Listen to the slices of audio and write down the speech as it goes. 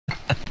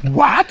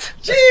What?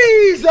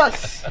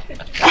 Jesus!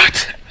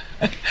 What?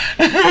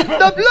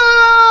 The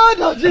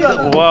blood of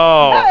Jesus!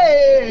 Wow.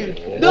 Hey!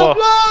 The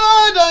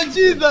blood of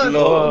Jesus!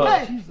 Lord.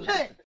 Hey!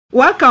 Hey!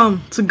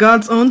 Welcome to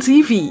God's Own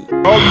TV.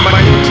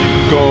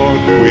 Almighty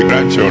God will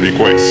grant your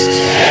request.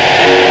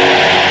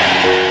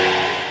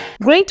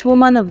 Great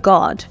Woman of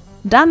God,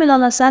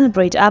 Damilola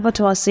celebrate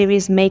Abattoir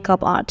series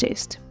makeup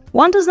artist.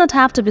 One does not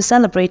have to be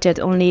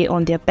celebrated only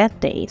on their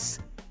birthdays.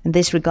 In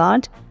this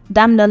regard,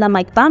 Damilola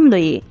Mike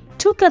Bamiloye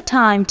took a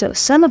time to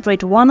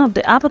celebrate one of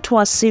the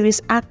Abattoir series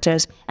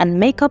actors and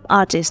makeup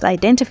artists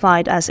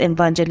identified as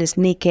Evangelist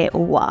Nike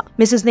Owah.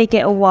 Mrs. Nike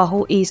Owah,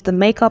 who is the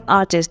makeup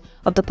artist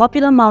of the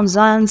popular Mount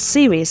Zion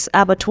series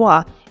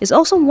Abattoir, is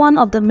also one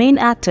of the main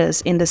actors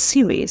in the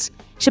series.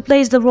 She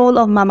plays the role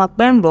of Mama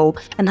Gbenro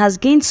and has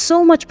gained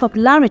so much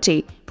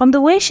popularity from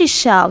the way she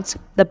shouts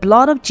the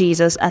blood of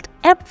Jesus at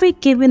every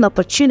given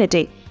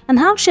opportunity and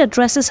how she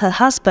addresses her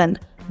husband,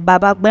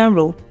 Baba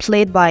Gbenro,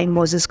 played by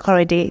Moses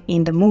Korede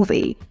in the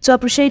movie. To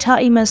appreciate her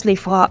immensely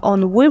for her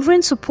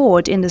unwavering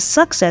support in the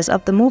success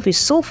of the movie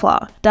so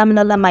far,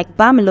 Damilola Mike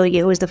Bamiloye,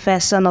 who is the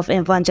first son of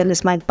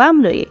Evangelist Nike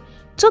Owah,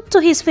 took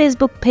to his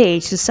Facebook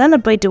page to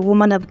celebrate the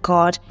woman of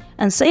God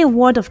and say a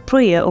word of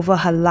prayer over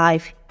her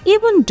life,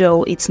 even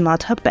though it's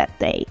not her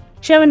birthday.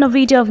 Sharing a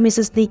video of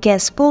Mrs.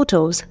 Nike's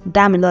photos,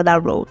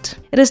 Damilola wrote,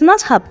 "It is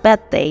not her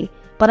birthday,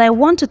 but I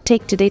want to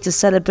take today to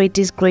celebrate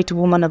this great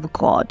woman of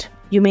God.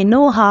 You may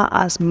know her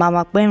as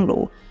Mama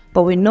Gbenro,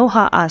 but we know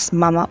her as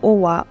Mama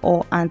Owah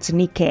or Aunt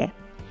Nike,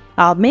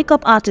 our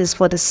makeup artist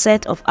for the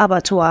set of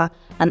Abattoir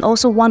and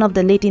also one of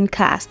the leading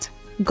cast.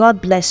 God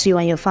bless you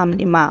and your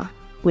family, Ma.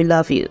 We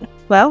love you."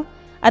 Well,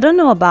 I don't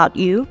know about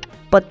you,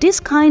 but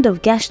this kind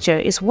of gesture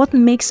is what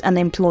makes an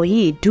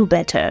employee do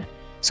better.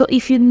 So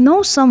if you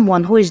know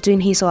someone who is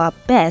doing his or her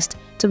best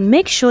to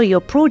make sure your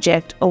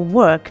project or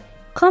work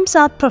comes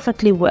out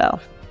perfectly well,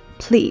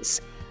 please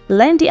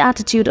learn the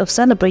attitude of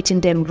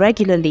celebrating them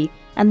regularly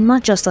and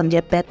not just on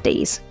their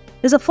birthdays.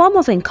 It's a form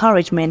of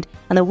encouragement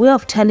and a way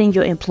of telling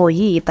your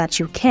employee that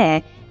you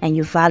care and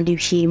you value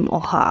him or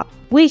her.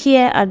 We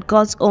here at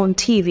God's Own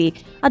TV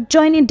are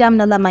joining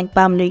Damilola Mike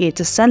Bamiloye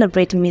to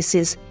celebrate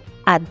Mrs.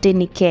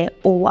 Nike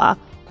Owah,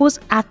 whose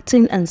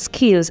acting and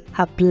skills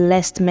have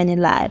blessed many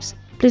lives.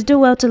 Please do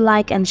well to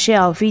like and share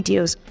our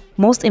videos.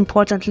 Most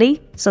importantly,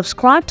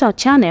 subscribe to our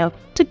channel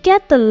to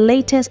get the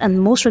latest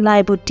and most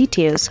reliable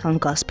details on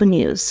gospel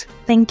news.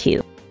 Thank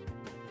you.